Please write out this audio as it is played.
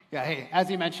Yeah, hey, as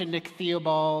you mentioned, Nick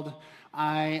Theobald.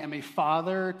 I am a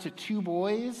father to two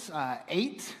boys,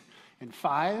 8 and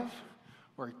 5,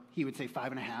 or he would say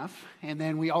 5.5. And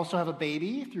then we also have a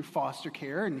baby through foster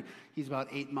care, and he's about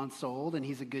 8 months old, and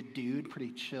he's a good dude,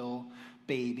 pretty chill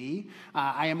baby.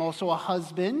 I am also a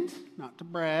husband, not to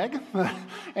brag, but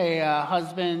a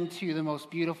husband to the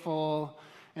most beautiful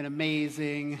and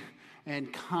amazing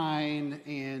and kind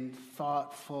and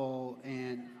thoughtful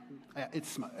and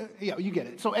you get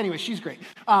it. So anyway, she's great.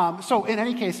 So in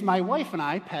any case, my wife and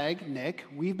I, Peg, Nick,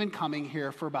 we've been coming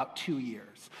here for about 2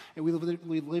 years. And we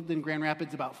lived in Grand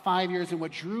Rapids about 5 years. And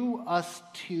what drew us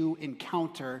to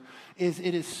Encounter is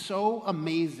it is so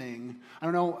amazing. I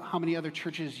don't know how many other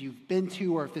churches you've been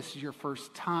to or if this is your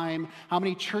first time, how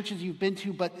many churches you've been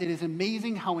to, but it is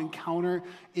amazing how Encounter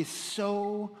is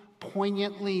so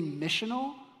poignantly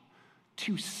missional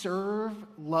to serve,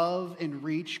 love, and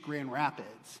reach Grand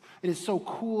Rapids. It is so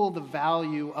cool, the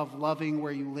value of loving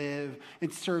where you live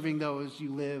and serving those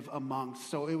you live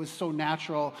amongst. So it was so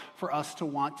natural for us to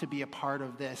want to be a part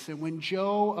of this. And when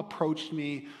Joe approached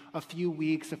me a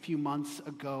few months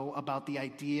ago about the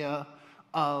idea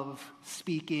of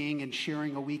speaking and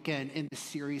sharing a weekend in the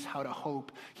series, How to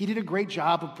Hope, he did a great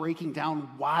job of breaking down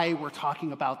why we're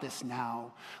talking about this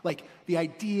now. Like the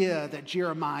idea that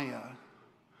Jeremiah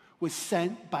was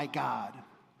sent by God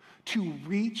to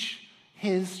reach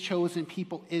his chosen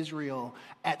people, Israel,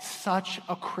 at such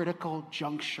a critical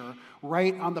juncture,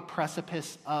 right on the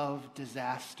precipice of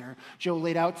disaster. Joe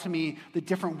laid out to me the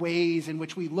different ways in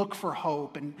which we look for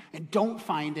hope and don't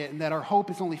find it, and that our hope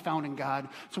is only found in God.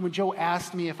 So when Joe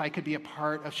asked me if I could be a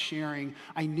part of sharing,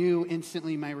 I knew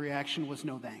instantly my reaction was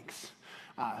no thanks.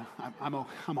 I'm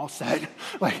all set.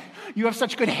 Like, you have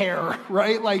such good hair,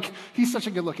 right? Like, he's such a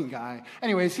good-looking guy.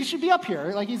 Anyways, he should be up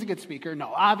here. Like, he's a good speaker.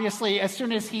 No, obviously, as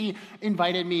soon as he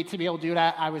invited me to be able to do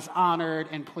that, I was honored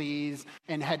and pleased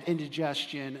and had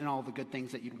indigestion and all the good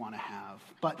things that you'd want to have.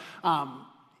 But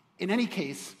in any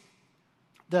case,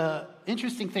 the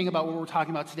interesting thing about what we're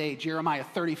talking about today, Jeremiah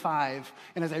 35,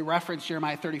 and as I reference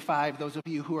Jeremiah 35, those of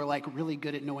you who are, like, really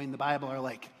good at knowing the Bible are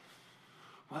like,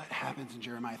 what happens in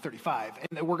Jeremiah 35?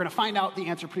 And we're going to find out the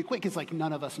answer pretty quick. It's like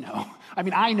none of us know. I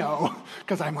mean, I know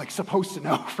because I'm like supposed to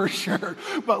know for sure.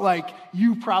 But like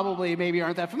you probably maybe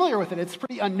aren't that familiar with it. It's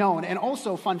pretty unknown. And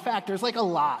also, fun fact, there's like a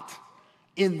lot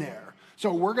in there.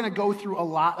 So we're going to go through a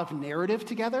lot of narrative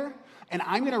together. And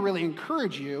I'm going to really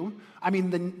encourage you. I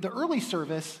mean, the early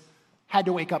service had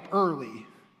to wake up early.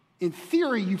 In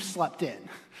theory, you've slept in.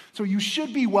 So you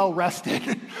should be well rested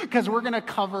because we're going to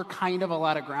cover kind of a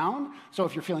lot of ground. So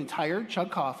if you're feeling tired,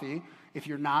 chug coffee. If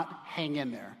you're not, hang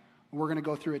in there. We're going to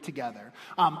go through it together.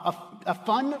 A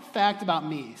fun fact about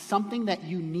me, something that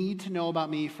you need to know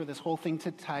about me for this whole thing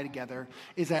to tie together,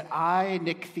 is that I,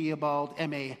 Nick Theobald,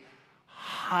 am a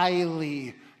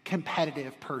highly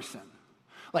competitive person.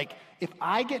 Like, if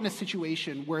I get in a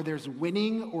situation where there's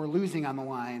winning or losing on the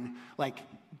line, like,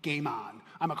 game on.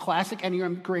 I'm a classic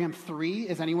Enneagram 3.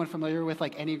 Is anyone familiar with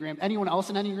like Enneagram? Anyone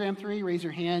else in Enneagram 3? Raise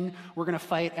your hand. We're going to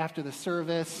fight after the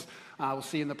service. We'll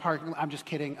see you in the park. I'm just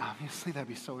kidding. Obviously, that'd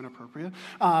be so inappropriate.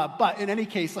 But in any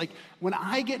case, like when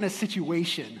I get in a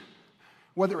situation,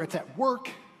 whether it's at work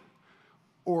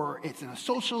or it's in a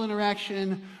social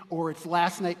interaction or it's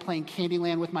last night playing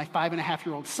Candyland with my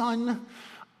 5.5-year-old son,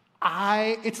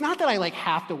 it's not that I like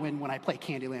have to win when I play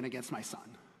Candyland against my son.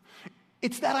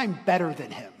 It's that I'm better than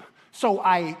him. So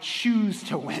I choose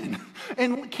to win.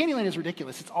 And Candyland is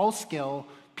ridiculous. It's all skill.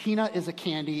 Peanut is a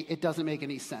candy. It doesn't make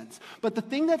any sense. But the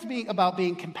thing that's about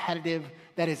being competitive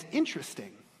that is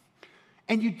interesting,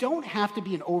 and you don't have to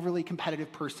be an overly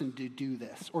competitive person to do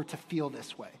this or to feel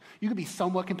this way. You could be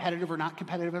somewhat competitive or not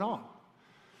competitive at all.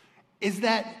 Is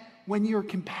that when you're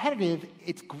competitive,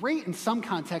 it's great in some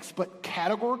contexts, but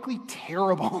categorically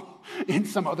terrible in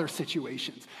some other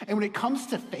situations. And when it comes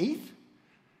to faith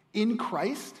in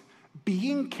Christ,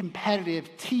 being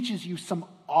competitive teaches you some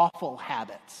awful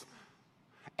habits.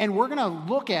 And we're going to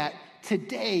look at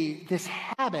today this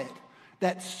habit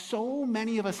that so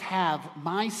many of us have,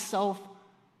 myself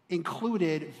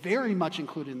included, very much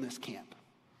included in this camp.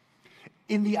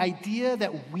 In the idea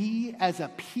that we as a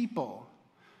people,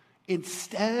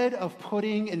 instead of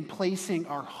putting and placing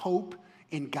our hope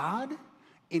in God,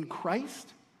 in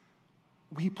Christ,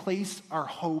 we place our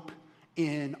hope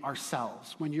in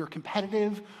ourselves. When you're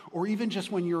competitive, or even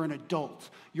just when you're an adult,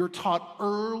 you're taught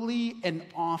early and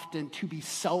often to be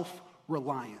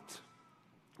self-reliant,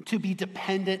 to be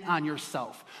dependent on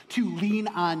yourself, to lean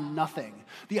on nothing.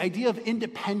 The idea of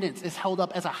independence is held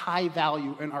up as a high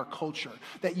value in our culture,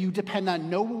 that you depend on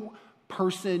no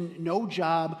person, no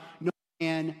job, no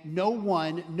and no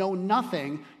one, no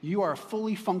nothing. You are a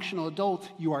fully functional adult.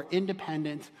 You are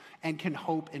independent and can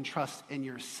hope and trust in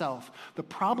yourself. The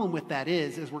problem with that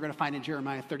is, as we're going to find in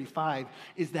Jeremiah 35,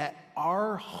 is that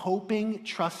our hoping,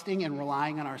 trusting, and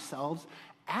relying on ourselves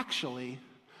actually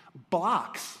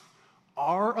blocks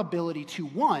our ability to,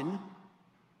 one,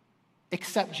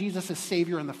 accept Jesus as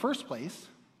Savior in the first place,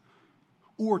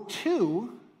 or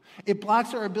two, it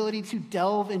blocks our ability to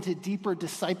delve into deeper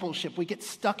discipleship. We get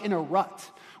stuck in a rut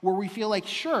where we feel like,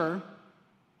 sure,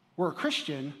 we're a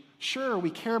Christian, sure, we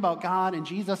care about God and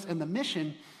Jesus and the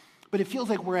mission, but it feels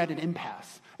like we're at an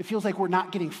impasse. It feels like we're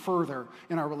not getting further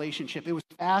in our relationship. It was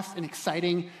fast and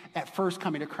exciting at first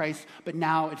coming to Christ, but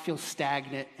now it feels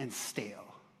stagnant and stale.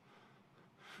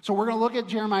 So we're going to look at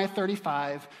Jeremiah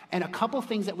 35, and a couple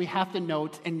things that we have to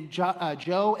note, and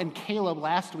Joe and Caleb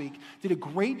last week did a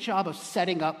great job of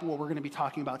setting up what we're going to be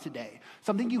talking about today.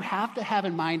 Something you have to have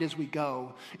in mind as we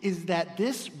go is that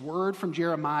this word from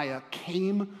Jeremiah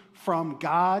came from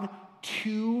God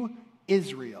to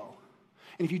Israel.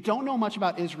 And if you don't know much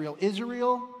about Israel,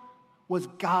 Israel was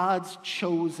God's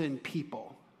chosen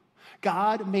people.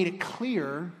 God made it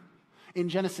clear in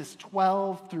Genesis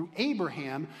 12 through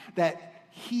Abraham that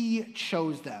he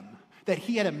chose them, that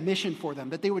he had a mission for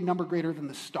them, that they would number greater than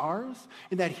the stars,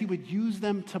 and that he would use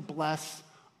them to bless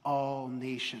all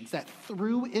nations, that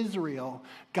through Israel,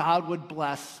 God would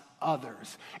bless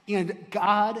others. And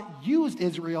God used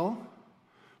Israel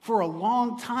for a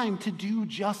long time to do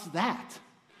just that.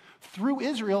 Through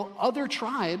Israel, other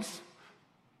tribes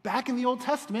back in the Old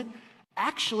Testament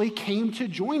actually came to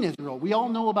join Israel. We all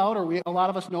know about, a lot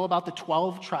of us know about the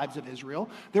 12 tribes of Israel.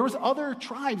 There was other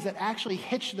tribes that actually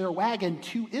hitched their wagon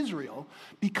to Israel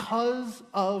because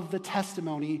of the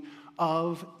testimony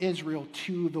of Israel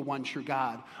to the one true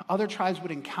God. Other tribes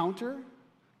would encounter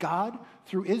God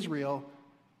through Israel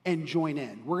and join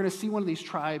in. We're going to see one of these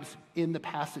tribes in the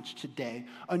passage today.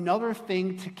 Another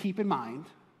thing to keep in mind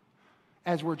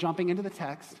as we're jumping into the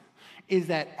text is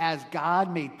that as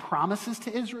God made promises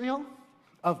to Israel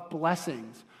of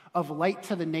blessings, of light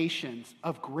to the nations,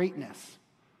 of greatness,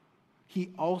 he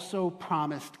also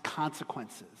promised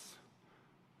consequences.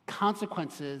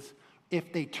 Consequences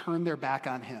if they turned their back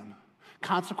on him.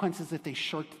 Consequences if they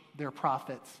shirked their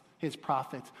prophets, his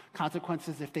prophets.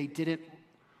 Consequences if they didn't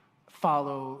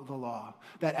follow the law.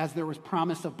 That as there was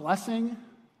promise of blessing,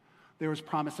 there was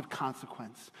promise of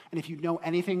consequence. And if you know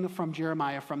anything from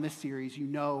Jeremiah from this series, you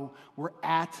know we're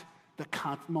at the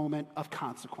moment of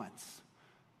consequence.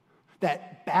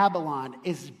 That Babylon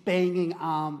is banging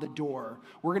on the door.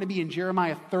 We're going to be in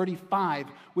Jeremiah 35,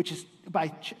 which is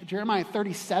by Jeremiah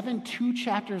 37, 2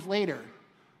 chapters later.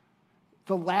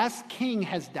 The last king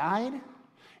has died.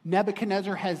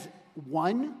 Nebuchadnezzar has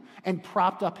won and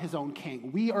propped up his own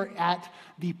king. We are at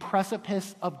the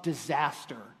precipice of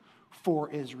disaster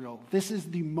for Israel. This is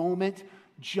the moment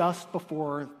just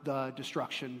before the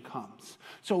destruction comes.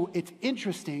 So it's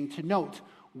interesting to note,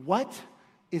 what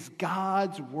is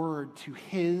God's word to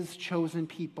his chosen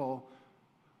people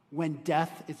when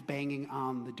death is banging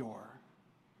on the door?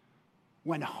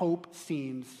 When hope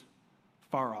seems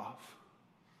far off?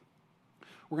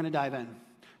 We're going to dive in.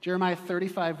 Jeremiah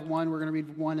 35:1, we're going to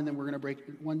read one, and then we're going to break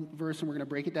one verse, and we're going to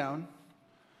break it down.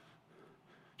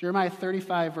 Jeremiah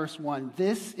 35, verse 1.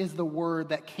 This is the word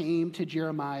that came to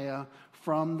Jeremiah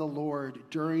from the Lord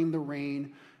during the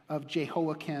reign of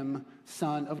Jehoiakim,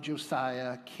 son of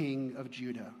Josiah, king of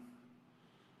Judah.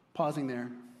 Pausing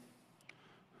there.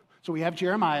 So we have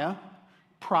Jeremiah,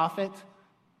 prophet,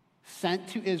 sent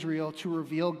to Israel to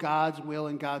reveal God's will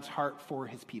and God's heart for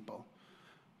his people.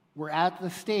 We're at the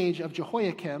stage of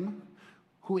Jehoiakim,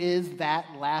 who is that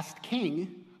last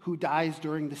king who dies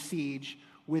during the siege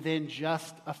within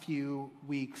just a few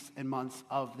weeks and months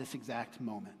of this exact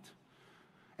moment.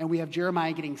 And we have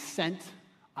Jeremiah getting sent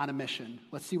on a mission.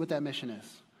 Let's see what that mission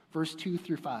is. Verse 2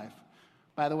 through 5.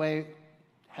 By the way,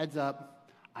 heads up,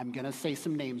 I'm going to say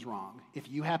some names wrong. If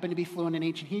you happen to be fluent in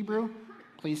ancient Hebrew,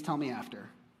 please tell me after.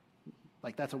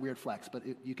 Like, that's a weird flex, but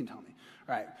you can tell me.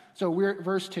 All right, so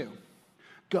verse 2.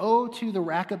 Go to the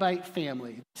Rachabite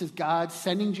family. This is God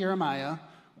sending Jeremiah,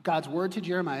 God's word to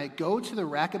Jeremiah. Go to the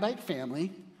Rachabite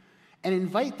family and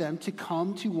invite them to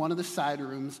come to one of the side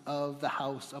rooms of the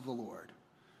house of the Lord.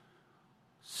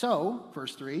 So,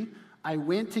 verse 3, I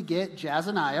went to get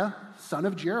Jazaniah, son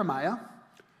of Jeremiah,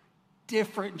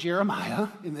 different Jeremiah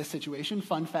in this situation.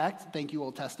 Fun fact, thank you,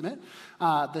 Old Testament.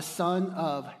 The son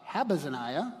of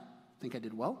Habazaniah, I think I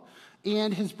did well,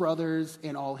 and his brothers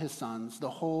and all his sons, the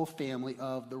whole family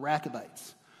of the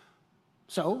Rechabites.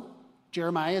 So,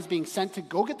 Jeremiah is being sent to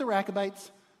go get the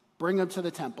Rechabites, bring them to the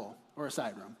temple or a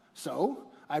side room. So,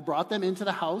 I brought them into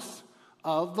the house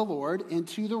of the Lord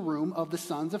into the room of the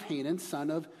sons of Hanan,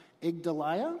 son of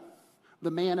Igdaliah,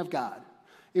 the man of God.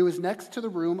 It was next to the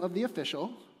room of the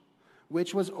official,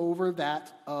 which was over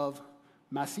that of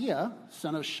Maaseiah,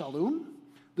 son of Shallum,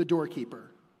 the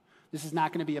doorkeeper. This is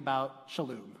not going to be about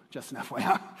Shallum, just an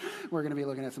FYI. We're going to be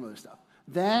looking at some other stuff.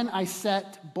 Then I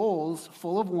set bowls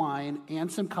full of wine and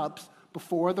some cups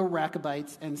before the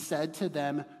Rechabites and said to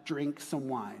them, drink some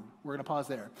wine. We're going to pause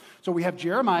there. So we have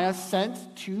Jeremiah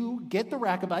sent to get the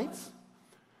Rechabites,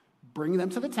 bring them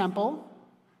to the temple,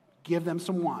 give them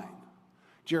some wine.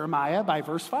 Jeremiah, by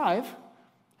verse 5,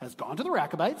 has gone to the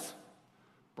Rechabites,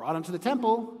 brought them to the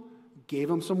temple, gave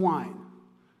them some wine.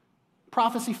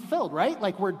 Prophecy fulfilled, right?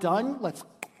 Like, we're done. Let's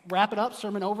wrap it up.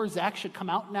 Sermon over. Zach should come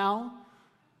out now.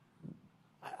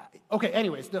 Okay,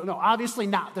 anyways, no, obviously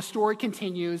not. The story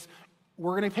continues.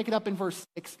 We're going to pick it up in verse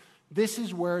 6. This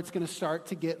is where it's going to start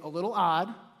to get a little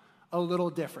odd, a little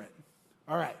different.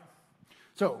 All right.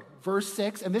 So, verse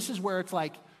 6, and this is where it's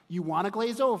like, you want to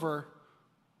glaze over,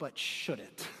 but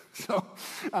shouldn't. So,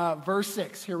 verse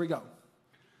 6, here we go.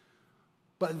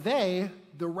 But they,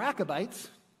 the Rechabites,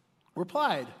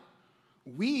 replied,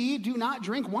 we do not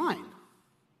drink wine.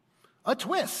 A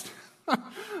twist.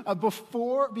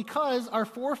 Because our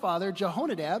forefather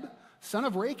Jehonadab, son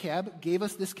of Rechab, gave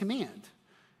us this command.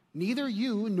 Neither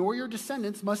you nor your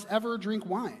descendants must ever drink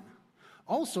wine.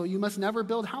 Also, you must never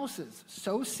build houses,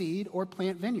 sow seed, or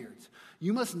plant vineyards.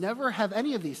 You must never have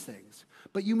any of these things,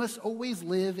 but you must always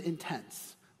live in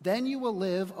tents. Then you will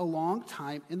live a long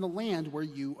time in the land where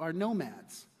you are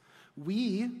nomads.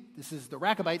 This is the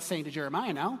Rechabites saying to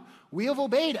Jeremiah now, we have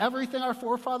obeyed everything our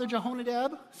forefather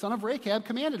Jehonadab, son of Rechab,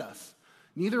 commanded us.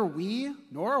 Neither we,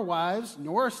 nor our wives,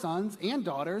 nor our sons and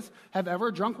daughters have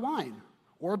ever drunk wine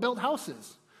or built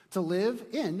houses to live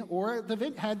in or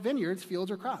had vineyards,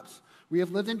 fields, or crops. We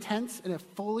have lived in tents and have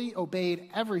fully obeyed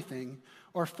everything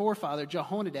our forefather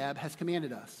Jehonadab has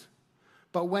commanded us.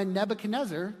 But when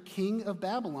Nebuchadnezzar, king of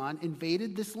Babylon,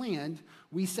 invaded this land,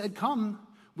 we said, come,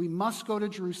 we must go to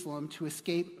Jerusalem to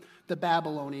escape the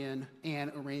Babylonian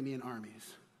and Aramean armies.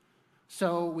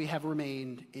 So we have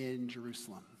remained in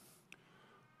Jerusalem.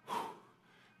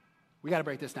 We got to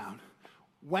break this down.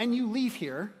 When you leave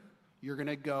here, you're going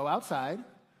to go outside.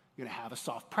 You're going to have a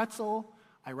soft pretzel.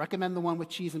 I recommend the one with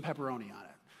cheese and pepperoni on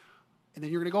it. And then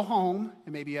you're going to go home,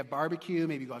 and maybe you have barbecue,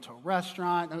 maybe you go out to a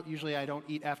restaurant. Usually I don't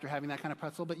eat after having that kind of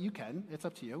pretzel, but you can. It's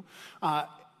up to you.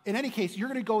 In any case, you're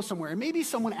going to go somewhere, and maybe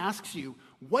someone asks you,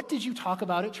 what did you talk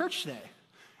about at church today?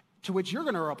 To which you're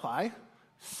going to reply,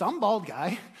 some bald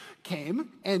guy came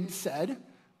and said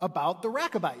about the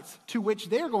Rechabites, to which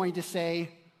they're going to say,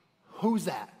 who's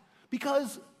that?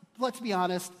 Because, let's be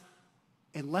honest,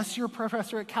 unless you're a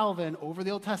professor at Calvin over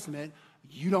the Old Testament,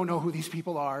 you don't know who these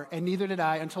people are, and neither did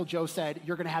I until Joe said,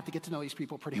 you're going to have to get to know these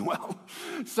people pretty well.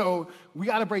 So we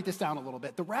got to break this down a little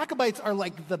bit. The Rechabites are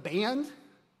like the band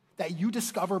that you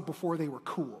discovered before they were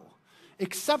cool,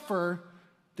 except for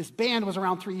this band was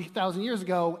around 3,000 years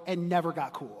ago and never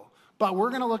got cool. But we're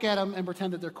going to look at them and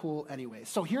pretend that they're cool anyway.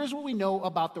 So here's what we know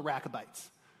about the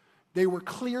Rechabites. They were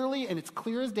clearly, and it's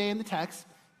clear as day in the text,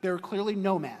 they were clearly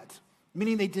nomads,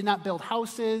 meaning they did not build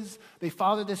houses. They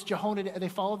followed this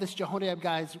Jehonadab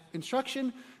guy's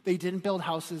instruction. They didn't build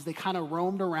houses. They kind of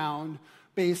roamed around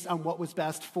based on what was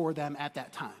best for them at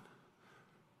that time.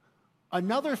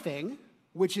 Another thing,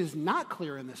 which is not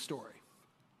clear in this story,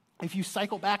 if you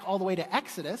cycle back all the way to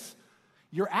Exodus,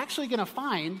 you're actually going to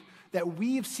find that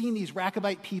we've seen these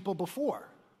Rechabite people before.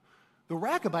 The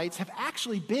Rechabites have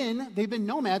actually they've been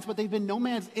nomads, but they've been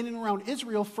nomads in and around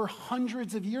Israel for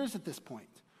hundreds of years at this point.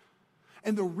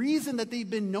 And the reason that they've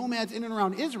been nomads in and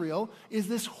around Israel is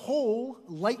this whole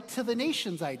light to the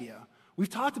nations idea. We've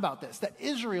talked about this, that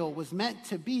Israel was meant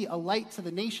to be a light to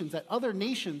the nations, that other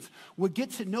nations would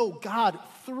get to know God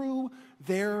through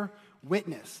their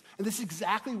witness. And this is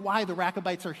exactly why the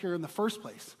Rechabites are here in the first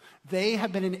place. They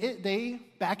have been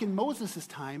back in Moses'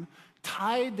 time,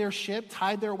 tied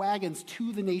their wagons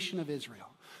to the nation of Israel.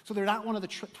 So they're not one of the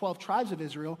 12 tribes of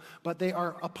Israel, but they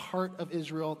are a part of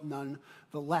Israel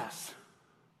nonetheless.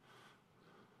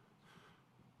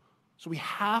 So we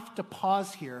have to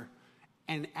pause here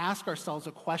and ask ourselves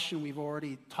a question we've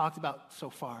already talked about so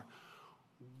far.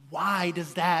 Why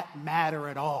does that matter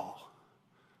at all?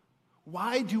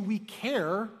 Why do we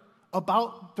care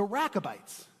about the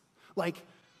Rechabites? Like,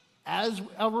 as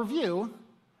a review,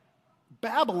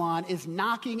 Babylon is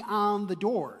knocking on the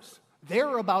doors.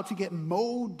 They're about to get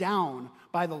mowed down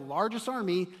by the largest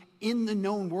army in the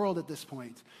known world at this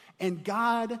point. And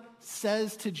God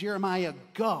says to Jeremiah,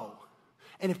 go.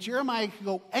 And if Jeremiah could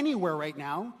go anywhere right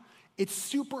now, It's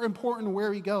super important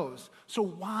where he goes. So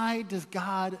why does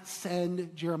God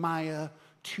send Jeremiah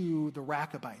to the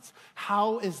Rechabites?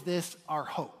 How is this our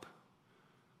hope?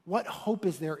 What hope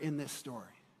is there in this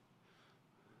story?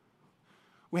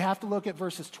 We have to look at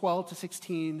verses 12 to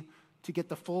 16 to get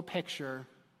the full picture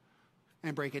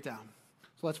and break it down.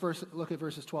 So let's look at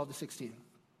verses 12 to 16.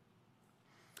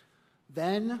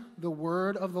 Then the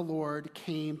word of the Lord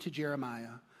came to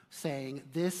Jeremiah, saying,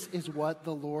 "This is what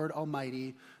the Lord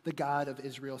Almighty, the God of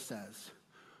Israel, says.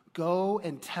 Go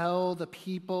and tell the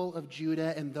people of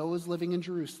Judah and those living in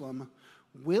Jerusalem,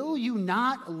 will you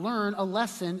not learn a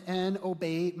lesson and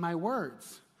obey my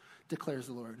words? Declares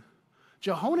the Lord.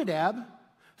 Jehonadab,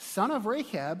 son of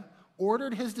Rechab,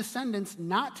 ordered his descendants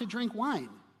not to drink wine,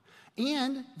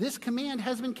 and this command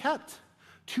has been kept.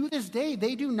 To this day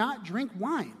they do not drink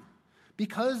wine,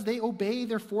 because they obey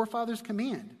their forefathers'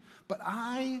 command. But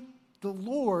I, the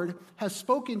Lord, have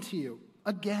spoken to you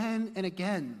again and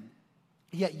again.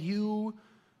 Yet you,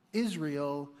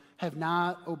 Israel, have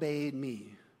not obeyed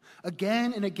me.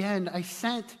 Again and again I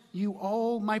sent you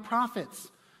all my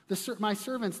prophets, my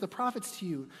servants, the prophets to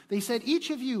you. They said, each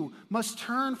of you must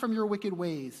turn from your wicked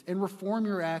ways and reform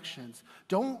your actions.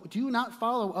 Do not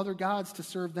follow other gods to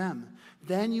serve them.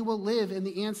 Then you will live in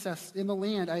the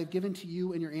land I have given to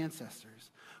you and your ancestors.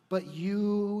 But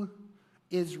you,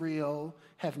 Israel,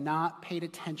 have not paid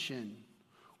attention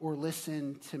or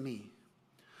listened to me.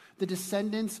 The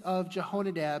descendants of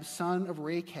Jehonadab, son of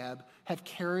Rechab, have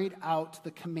carried out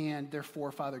the command their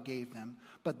forefather gave them,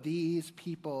 but these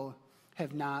people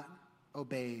have not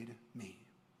obeyed me."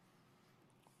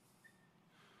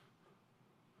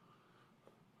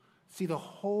 See, the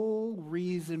whole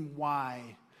reason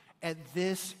why at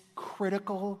this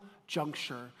critical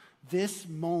juncture, this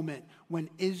moment when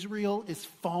Israel is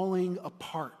falling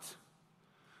apart,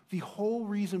 the whole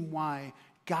reason why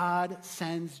God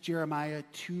sends Jeremiah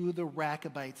to the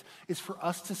Rechabites is for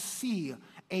us to see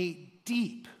a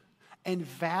deep and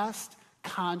vast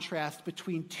contrast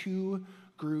between two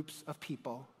groups of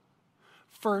people.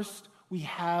 First, we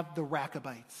have the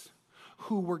Rechabites,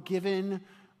 who were given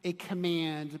a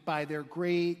command by their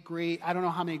great, I don't know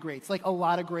how many greats, like a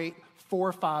lot of great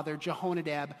forefather,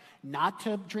 Jehonadab, not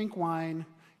to drink wine,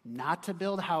 not to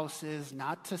build houses,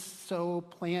 not to sow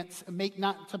plants,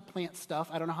 not to plant stuff.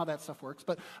 I don't know how that stuff works,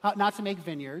 but not to make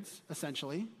vineyards,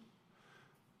 essentially.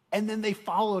 And then they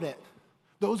followed it.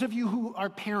 Those of you who are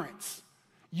parents,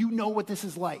 you know what this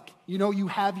is like. You know, you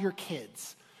have your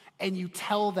kids, and you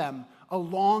tell them a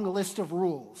long list of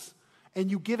rules, and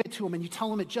you give it to them, and you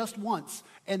tell them it just once,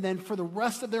 and then for the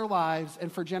rest of their lives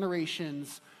and for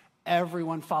generations,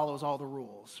 everyone follows all the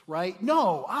rules, right?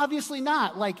 No, obviously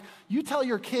not. Like, you tell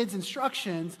your kids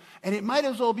instructions, and it might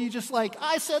as well be just like,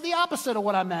 I said the opposite of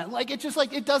what I meant. Like, it's just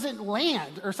like, it doesn't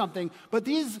land or something. But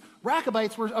these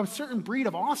Rechabites were a certain breed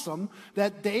of awesome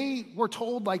that they were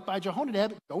told, like, by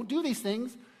Jehonadab, don't do these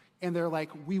things. And they're like,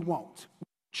 we won't.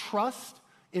 Trust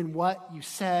in what you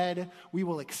said. We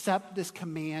will accept this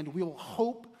command. We will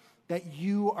hope that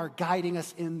you are guiding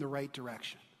us in the right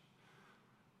direction.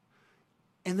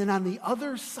 And then on the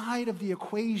other side of the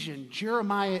equation,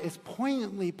 Jeremiah is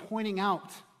poignantly pointing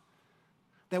out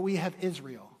that we have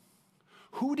Israel,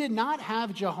 who did not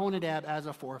have Jehonadab as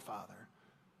a forefather.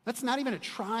 That's not even a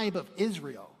tribe of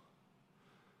Israel.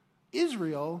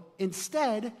 Israel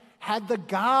instead had the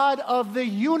God of the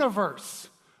universe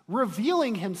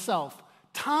revealing himself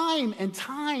time and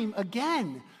time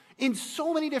again in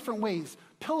so many different ways.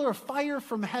 Pillar of fire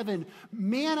from heaven,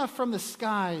 manna from the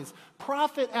skies,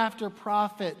 prophet after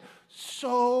prophet,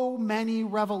 so many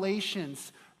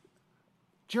revelations.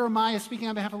 Jeremiah, speaking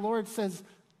on behalf of the Lord, says,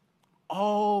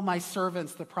 "Oh, my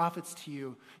servants, the prophets to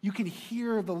you, you can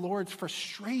hear the Lord's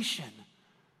frustration.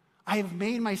 I have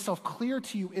made myself clear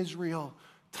to you, Israel,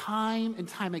 time and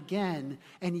time again,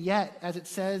 and yet, as it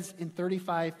says in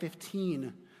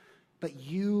 35:15, but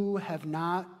you have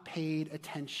not paid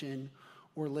attention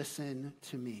or listen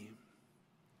to me."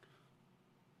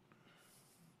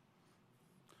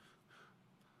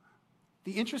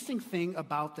 The interesting thing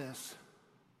about this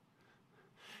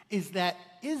is that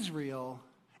Israel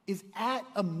is at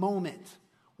a moment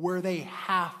where they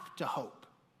have to hope.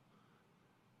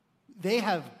 They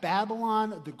have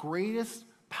Babylon, the greatest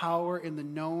power in the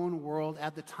known world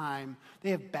at the time.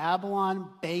 They have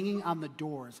Babylon banging on the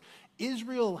doors.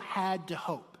 Israel had to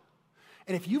hope.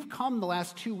 And if you've come the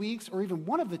last 2 weeks, or even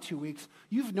one of the 2 weeks,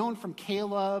 you've known from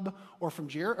Caleb or from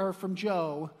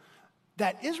Joe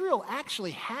that Israel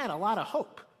actually had a lot of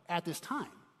hope at this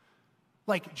time.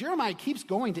 Like, Jeremiah keeps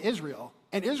going to Israel,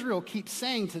 and Israel keeps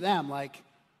saying to them, like,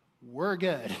 we're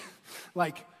good.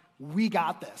 Like, we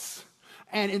got this.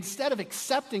 And instead of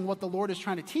accepting what the Lord is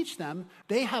trying to teach them,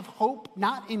 they have hope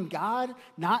not in God,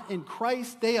 not in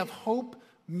Christ. They have hope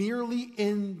merely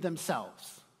in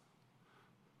themselves.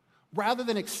 Rather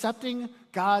than accepting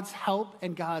God's help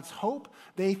and God's hope,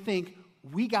 they think,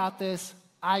 we got this,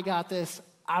 I got this,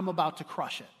 I'm about to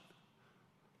crush it.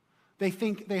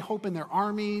 They hope in their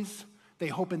armies, they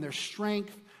hope in their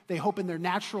strength, they hope in their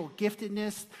natural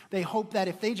giftedness. They hope that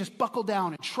if they just buckle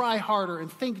down and try harder and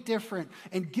think different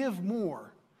and give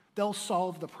more, they'll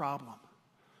solve the problem.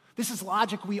 This is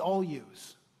logic we all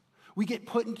use. We get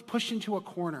pushed into a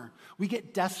corner. We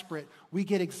get desperate. We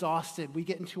get exhausted. We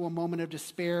get into a moment of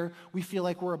despair. We feel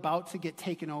like we're about to get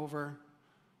taken over.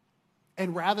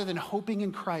 And rather than hoping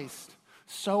in Christ,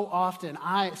 so often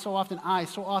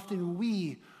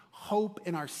we hope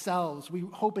in ourselves. We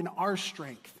hope in our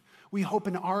strength. We hope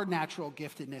in our natural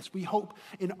giftedness. We hope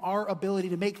in our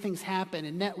ability to make things happen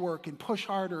and network and push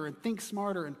harder and think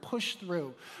smarter and push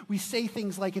through. We say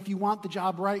things like, if you want the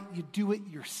job right, you do it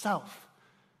yourself.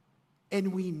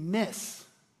 And we miss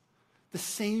the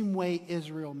same way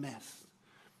Israel missed.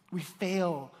 We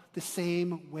fail the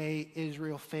same way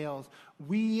Israel fails.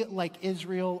 We, like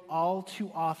Israel, all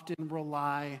too often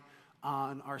rely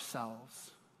on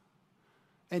ourselves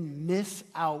and miss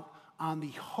out on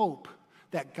the hope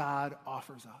that God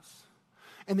offers us.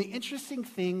 And the interesting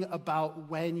thing about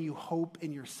when you hope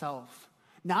in yourself,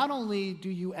 not only do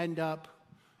you end up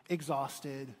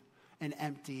exhausted and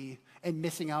empty and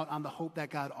missing out on the hope that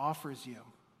God offers you,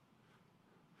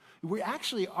 we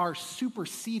actually are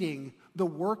superseding the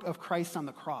work of Christ on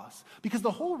the cross. Because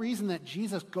the whole reason that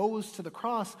Jesus goes to the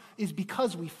cross is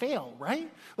because we fail, right?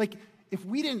 Like, if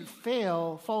we didn't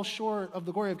fall short of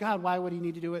the glory of God, why would he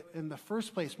need to do it in the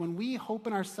first place? When we hope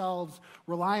in ourselves,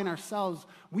 rely on ourselves,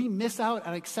 we miss out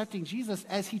on accepting Jesus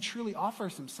as he truly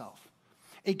offers himself.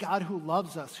 A God who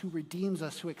loves us, who redeems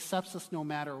us, who accepts us no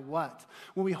matter what.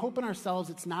 When we hope in ourselves,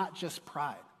 it's not just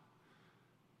pride.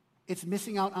 It's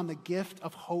missing out on the gift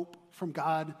of hope from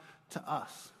God to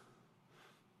us.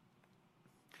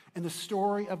 And the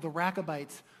story of the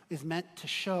Rechabites is meant to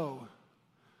show,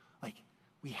 like,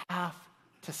 we have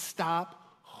to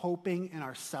stop hoping in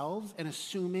ourselves and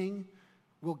assuming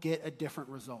we'll get a different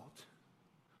result.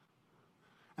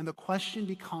 And the question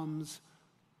becomes,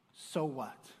 so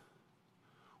what?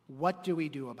 What do we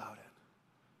do about it?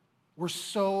 We're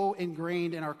so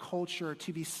ingrained in our culture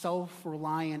to be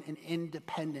self-reliant and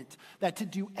independent that to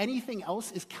do anything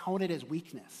else is counted as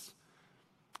weakness.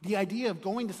 The idea of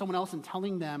going to someone else and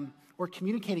telling them or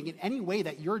communicating in any way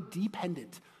that you're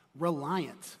dependent,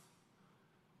 reliant,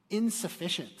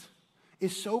 insufficient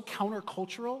is so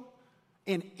countercultural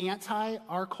and anti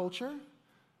our culture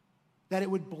that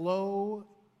it would blow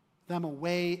them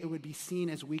away. It would be seen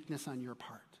as weakness on your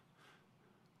part.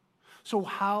 So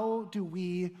how do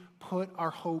we put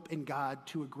our hope in God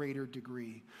to a greater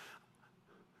degree?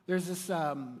 There's this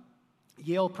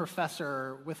Yale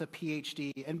professor with a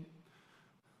PhD, and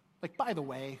like, by the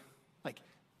way, like,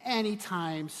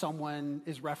 anytime someone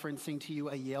is referencing to you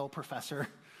a Yale professor,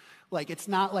 like, it's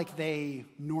not like they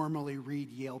normally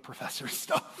read Yale professor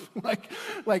stuff.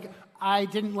 like I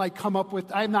didn't like come up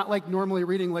with, I'm not like normally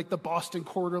reading like the Boston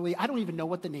Quarterly. I don't even know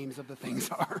what the names of the things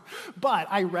are. But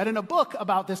I read in a book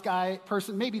about this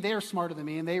person, maybe they're smarter than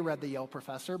me and they read the Yale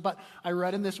professor, but I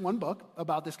read in this one book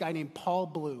about this guy named Paul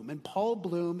Bloom. And Paul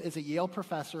Bloom is a Yale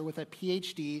professor with a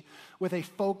PhD with a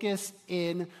focus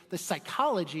in the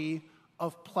psychology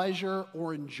of pleasure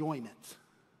or enjoyment.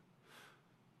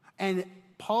 And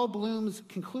Paul Bloom's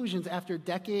conclusions after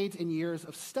decades and years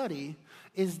of study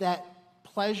is that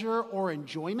pleasure or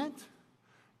enjoyment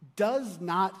does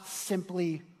not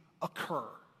simply occur.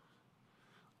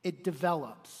 It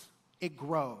develops, it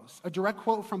grows. A direct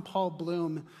quote from Paul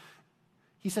Bloom,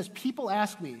 he says, "People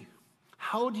ask me,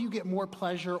 how do you get more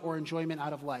pleasure or enjoyment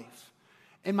out of life?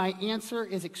 And my answer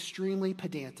is extremely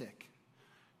pedantic,"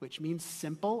 which means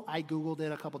simple. I Googled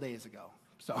it a couple days ago.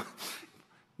 So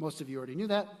most of you already knew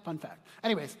that. Fun fact.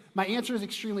 Anyways, my answer is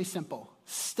extremely simple.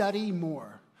 Study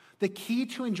more. The key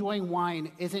to enjoying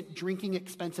wine isn't drinking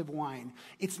expensive wine.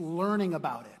 It's learning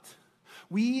about it.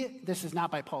 This is not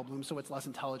by Paul Bloom, so it's less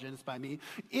intelligent. It's by me.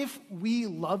 If we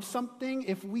love something,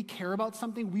 if we care about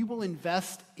something, we will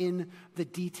invest in the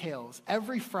details.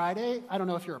 Every Friday, I don't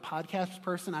know if you're a podcast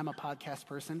person. I'm a podcast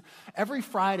person. Every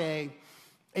Friday,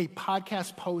 a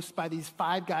podcast post by these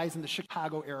 5 guys in the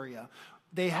Chicago area.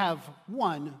 They have,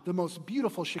 the most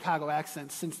beautiful Chicago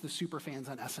accent since the Superfans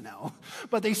on SNL.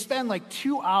 But they spend like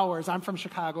 2 hours, I'm from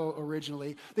Chicago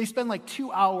originally, they spend like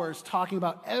 2 hours talking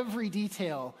about every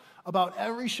detail about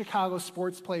every Chicago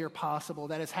sports player possible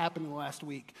that has happened in the last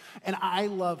week. And I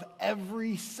love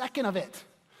every second of it.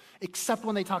 except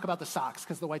when they talk about the Sox,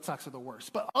 because the White Sox are the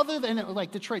worst. But other than it,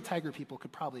 like Detroit Tiger people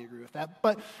could probably agree with that.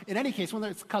 But in any case, when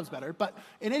it's Cubs better. But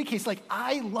in any case, like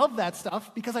I love that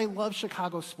stuff because I love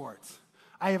Chicago sports.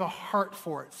 I have a heart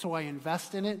for it, so I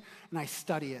invest in it and I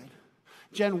study it.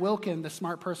 Jen Wilkin, the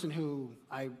smart person who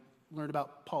I learned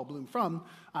about Paul Bloom from,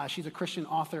 she's a Christian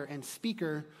author and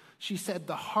speaker. She said,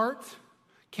 the heart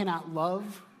cannot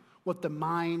love what the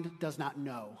mind does not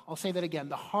know. I'll say that again.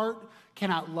 The heart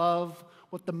cannot love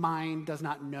what the mind does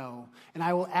not know. And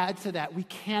I will add to that, we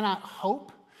cannot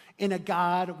hope in a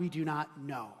God we do not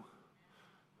know.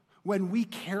 When we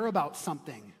care about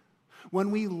something,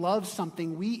 when we love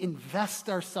something, we invest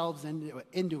ourselves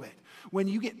into it. When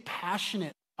you get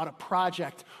passionate about a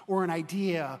project or an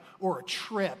idea or a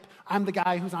trip, I'm the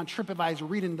guy who's on TripAdvisor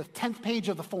reading the 10th page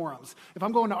of the forums. If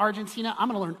I'm going to Argentina, I'm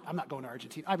not going to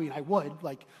Argentina. I mean, I would,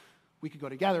 like, we could go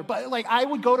together. But, like, I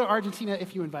would go to Argentina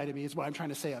if you invited me, is what I'm trying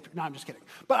to say up here. No, I'm just kidding.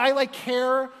 But I, like,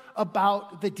 care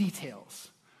about the details.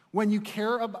 When you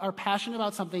are passionate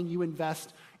about something, you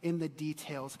invest in the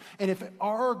details. And if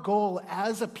our goal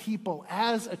as a people,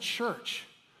 as a church,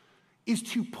 is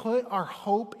to put our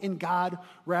hope in God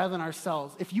rather than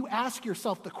ourselves, if you ask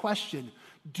yourself the question,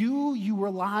 do you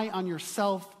rely on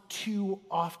yourself too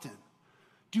often?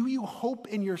 Do you hope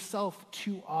in yourself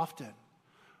too often?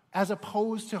 As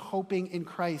opposed to hoping in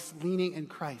Christ, leaning in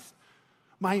Christ.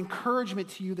 My encouragement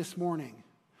to you this morning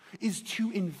is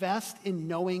to invest in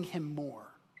knowing him more.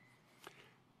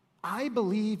 I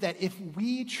believe that if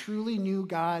we truly knew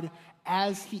God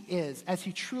as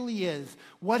he truly is,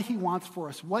 what he wants for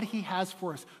us, what he has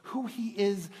for us, who he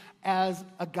is as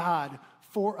a God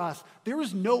for us, there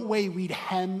is no way we'd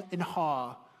hem and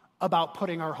haw about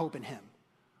putting our hope in him.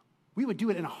 We would do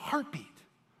it in a heartbeat.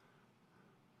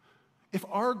 If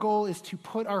our goal is to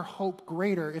put our hope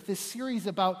greater, if this series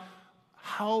about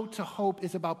how to hope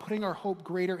is about putting our hope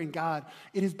greater in God,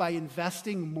 it is by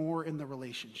investing more in the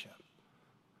relationship.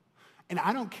 And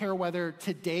I don't care whether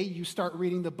today you start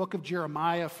reading the book of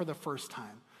Jeremiah for the first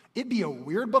time. It'd be a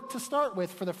weird book to start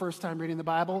with for the first time reading the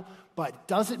Bible, but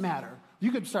doesn't matter.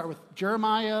 You could start with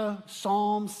Jeremiah,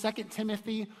 Psalms, 2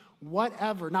 Timothy,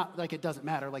 whatever. Not like it doesn't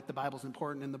matter, like the Bible's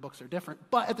important and the books are different.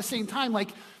 But at the same time, like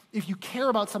if you care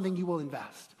about something, you will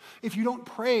invest. If you don't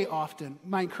pray often,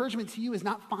 my encouragement to you is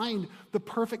not find the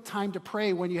perfect time to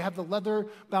pray when you have the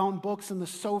leather-bound books and the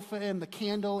sofa and the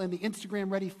candle and the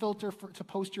Instagram-ready filter to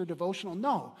post your devotional.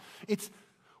 No, it's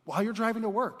while you're driving to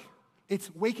work. It's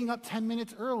waking up 10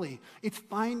 minutes early. It's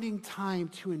finding time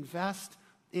to invest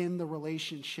in the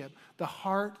relationship. The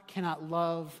heart cannot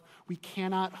love. We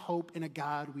cannot hope in a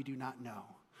God we do not know.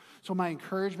 So my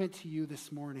encouragement to you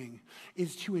this morning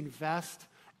is to invest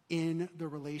in the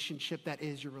relationship that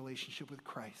is your relationship with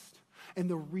Christ. And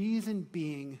the reason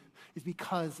being is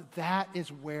because that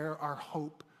is where our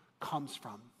hope comes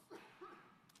from.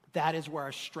 That is where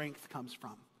our strength comes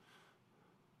from.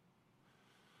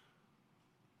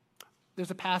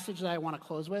 There's a passage that I want to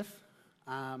close with.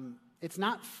 It's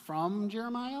not from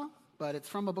Jeremiah, but it's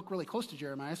from a book really close to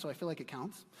Jeremiah, so I feel like it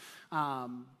counts.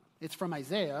 It's from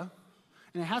Isaiah,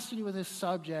 and it has to do with this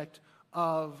subject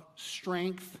of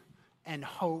strength and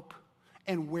hope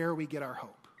and where we get our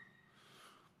hope.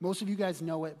 Most of you guys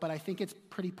know it, but I think it's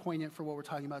pretty poignant for what we're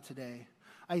talking about today.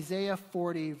 Isaiah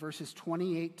 40, verses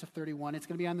 28 to 31. It's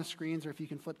going to be on the screens, or if you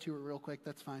can flip to it real quick,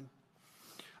 that's fine.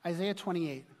 Isaiah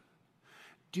 28.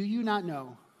 Do you not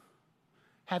know?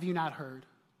 Have you not heard?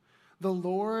 The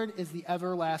Lord is the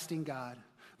everlasting God,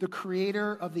 the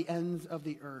creator of the ends of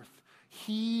the earth.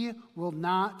 He will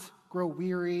not grow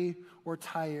weary or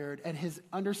tired, and his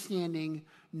understanding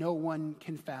no one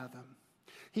can fathom.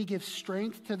 He gives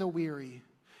strength to the weary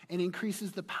and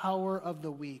increases the power of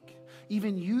the weak.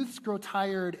 Even youths grow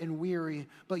tired and weary,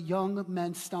 but young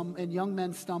men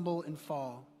stumble and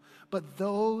fall. But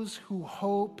those who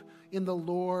hope in the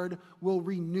Lord will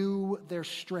renew their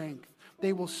strength.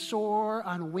 They will soar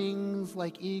on wings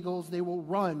like eagles. They will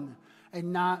run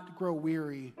and not grow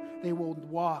weary. They will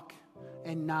walk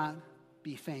and not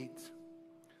be faint.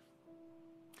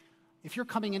 If you're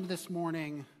coming into this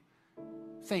morning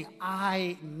saying,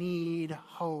 I need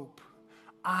hope,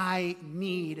 I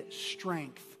need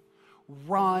strength,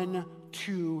 run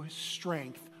to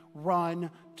strength, run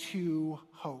to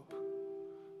hope.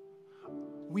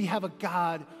 We have a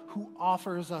God who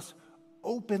offers us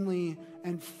openly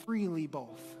and freely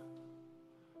both.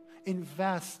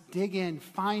 Invest, dig in,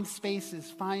 find spaces,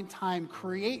 find time,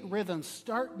 create rhythms,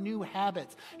 start new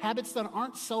habits, habits that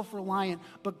aren't self-reliant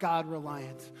but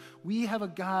God-reliant. We have a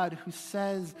God who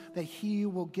says that he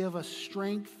will give us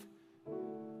strength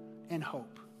and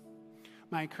hope.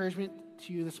 My encouragement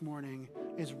to you this morning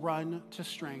is run to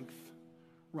strength,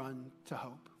 run to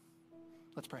hope.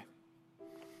 Let's pray.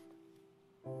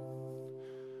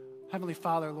 Heavenly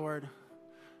Father, Lord,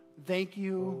 thank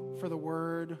you for the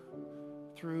word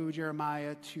through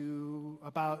Jeremiah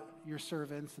about your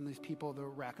servants and these people, the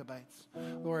Rechabites.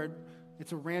 Lord,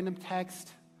 it's a random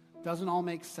text, doesn't all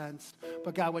make sense,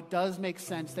 but God, what does make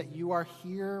sense that you are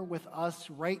here with us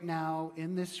right now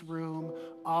in this room,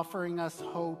 offering us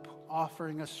hope,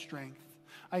 offering us strength.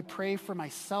 I pray for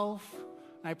myself,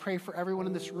 and I pray for everyone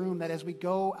in this room that as we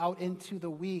go out into the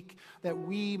week, that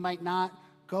we might not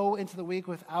go into the week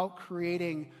without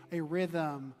creating a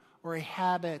rhythm or a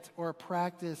habit or a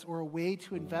practice or a way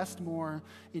to invest more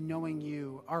in knowing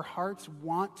you. Our hearts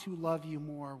want to love you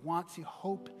more, want to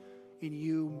hope in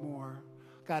you more.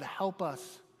 God, help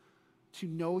us to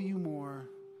know you more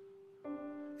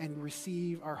and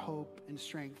receive our hope and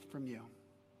strength from you.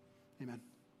 Amen.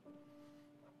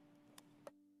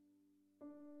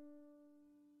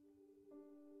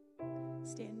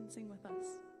 Stand and sing with us.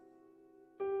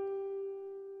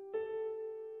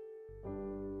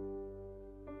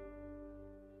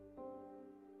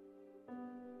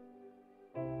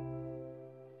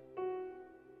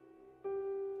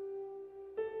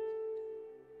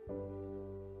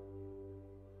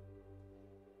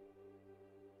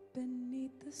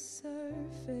 Beneath the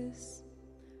surface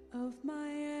of my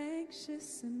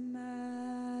anxious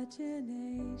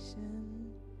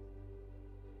imagination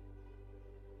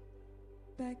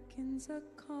beckons a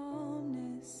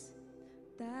calmness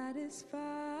that is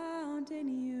found in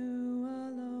you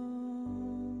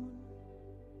alone.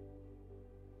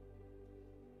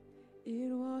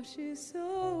 It washes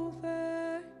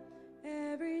over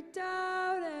every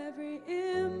doubt, every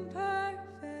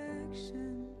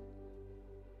imperfection.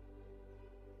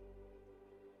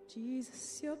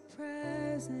 Jesus, your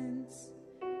presence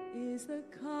is the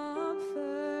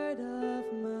comfort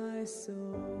of my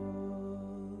soul.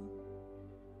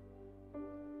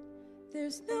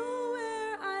 There's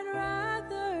nowhere I'd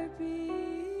rather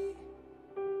be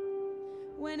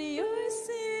when you're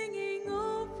singing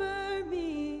over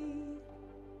me.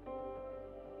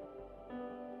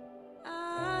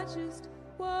 I just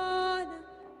wanna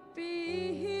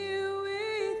be here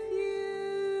with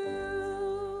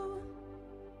you.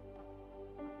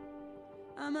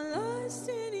 I'm lost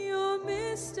in your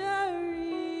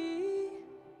mystery.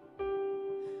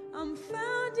 I'm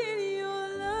found in your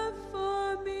love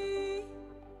for me.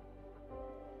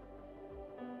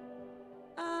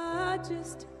 I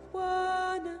just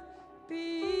wanna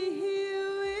be here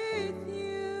with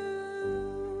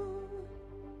you.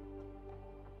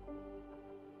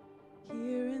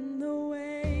 Here in the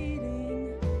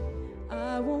waiting,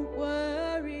 I won't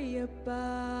worry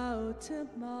about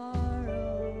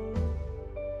tomorrow.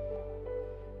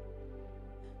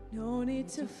 No need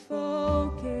to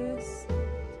focus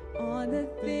on the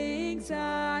things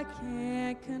I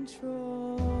can't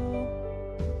control.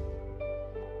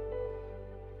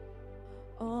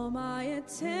 All my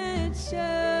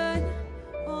attention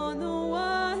on the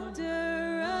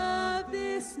wonder of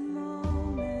this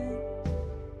moment.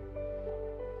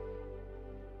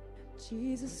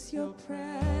 Jesus, your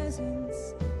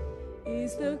presence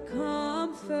is the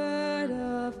comfort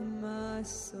of my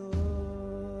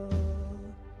soul.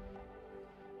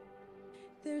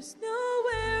 There's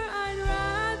nowhere I'd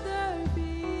rather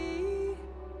be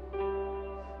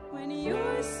when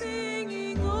you're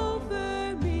singing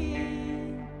over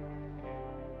me.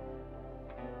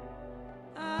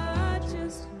 I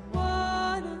just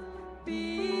wanna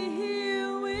be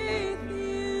here with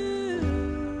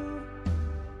you.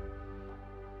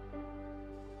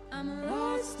 I'm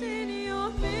lost in your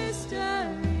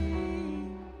mystery.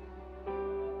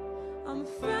 I'm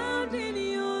found in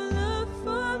your love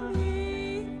for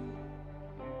me.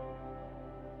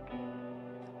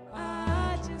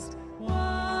 I just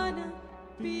wanna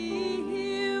be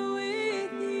here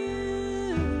with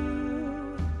you.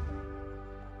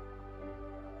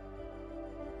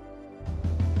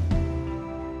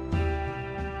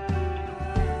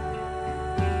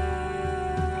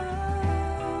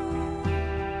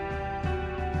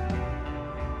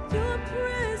 Your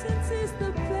presence is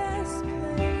the best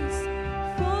place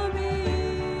for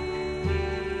me.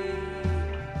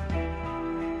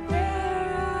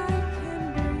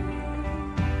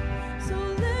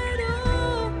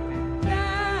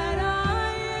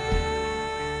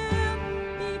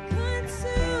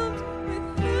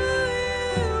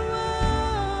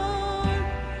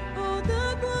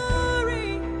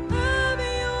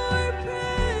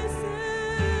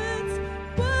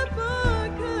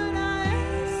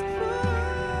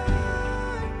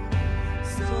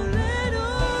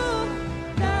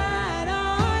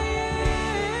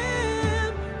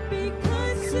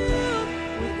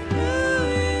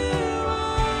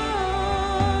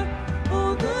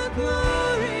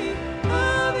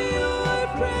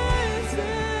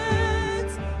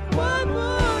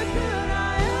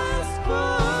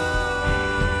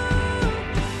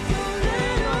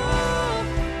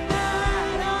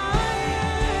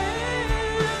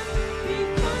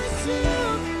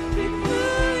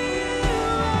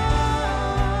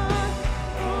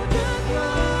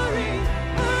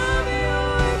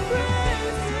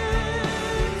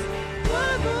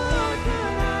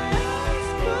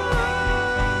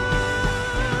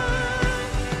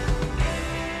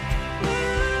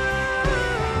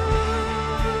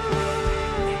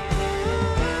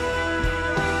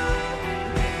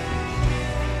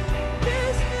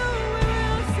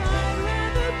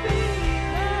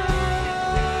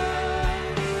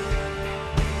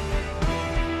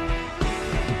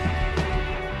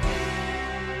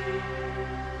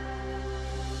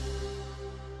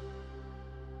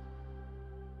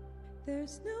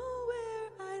 There's nowhere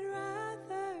I'd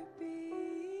rather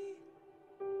be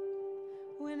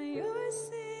when you're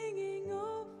singing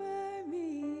over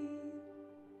me.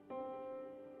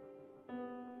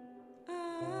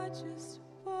 I just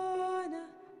wanna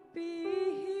be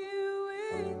here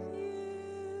with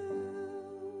you.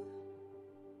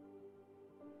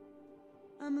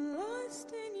 I'm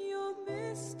lost in your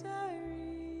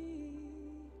mystery.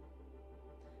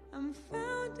 I'm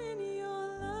found in your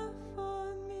love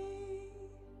for me.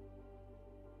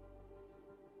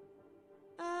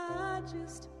 I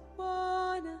just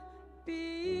wanna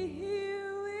be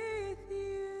here with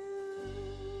you.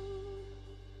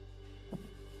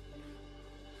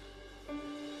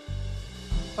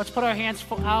 Let's put our hands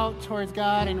out towards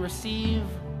God and receive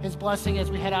his blessing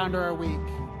as we head out into our week.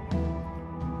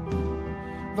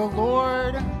 The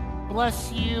Lord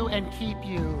bless you and keep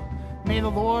you. May the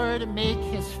Lord make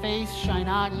his face shine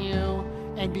on you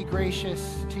and be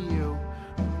gracious to you.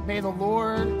 May the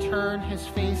Lord turn his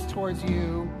face towards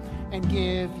you and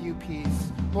give you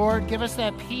peace. Lord, give us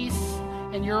that peace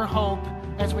and your hope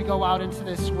as we go out into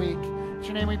this week. In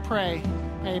your name we pray.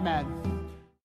 Amen.